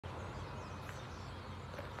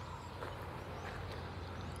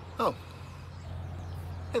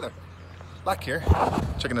Hey there, Lack here,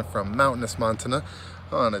 checking in from Mountainous, Montana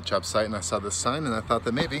on a job site, and I saw this sign and I thought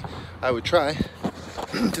that maybe I would try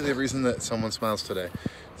to the reason that someone smiles today.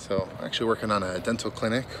 So I'm actually working on a dental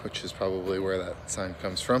clinic, which is probably where that sign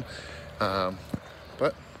comes from.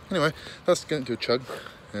 But anyway, let's get into a chug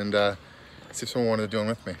and see if someone wanted to join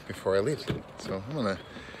with me before I leave. So I'm gonna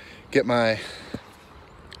get my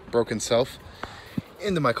broken self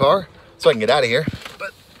into my car so I can get out of here.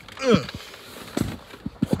 But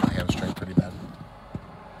my hamstring pretty bad.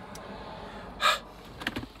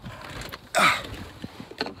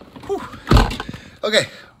 Whew. Okay,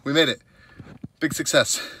 we made it. Big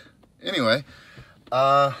success. Anyway,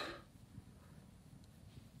 yeah.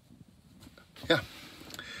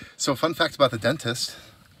 So fun fact about the dentist.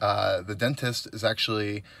 The dentist is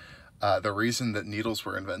actually the reason that needles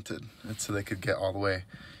were invented. It's so they could get all the way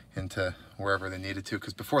into wherever they needed to,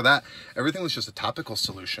 because before that everything was just a topical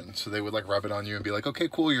solution. So they would like rub it on you and be like, okay,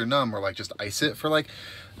 cool, you're numb, or like just ice it for like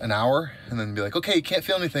an hour and then be like, okay, you can't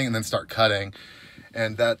feel anything, and then start cutting.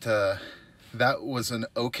 And that was an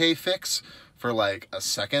okay fix for like a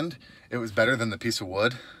second. It was better than the piece of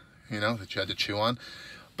wood, you know, that you had to chew on.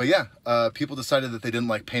 But yeah, people decided that they didn't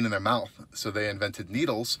like pain in their mouth, so they invented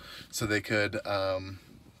needles so they could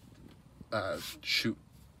shoot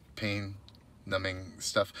pain numbing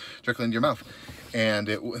stuff directly into your mouth. And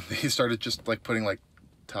they started just like putting like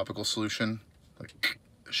topical solution, like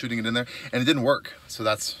shooting it in there, and it didn't work. So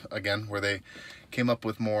that's again where they came up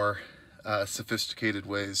with more sophisticated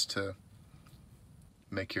ways to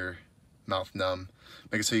make your mouth numb,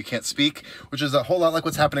 make it so you can't speak, which is a whole lot like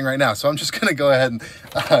what's happening right now. So I'm just gonna go ahead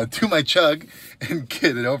and do my chug and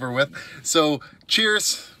get it over with. So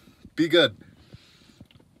cheers, be good.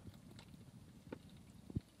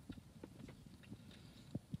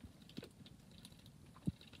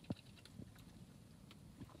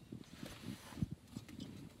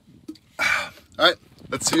 All right,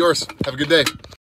 let's see yours. Have a good day.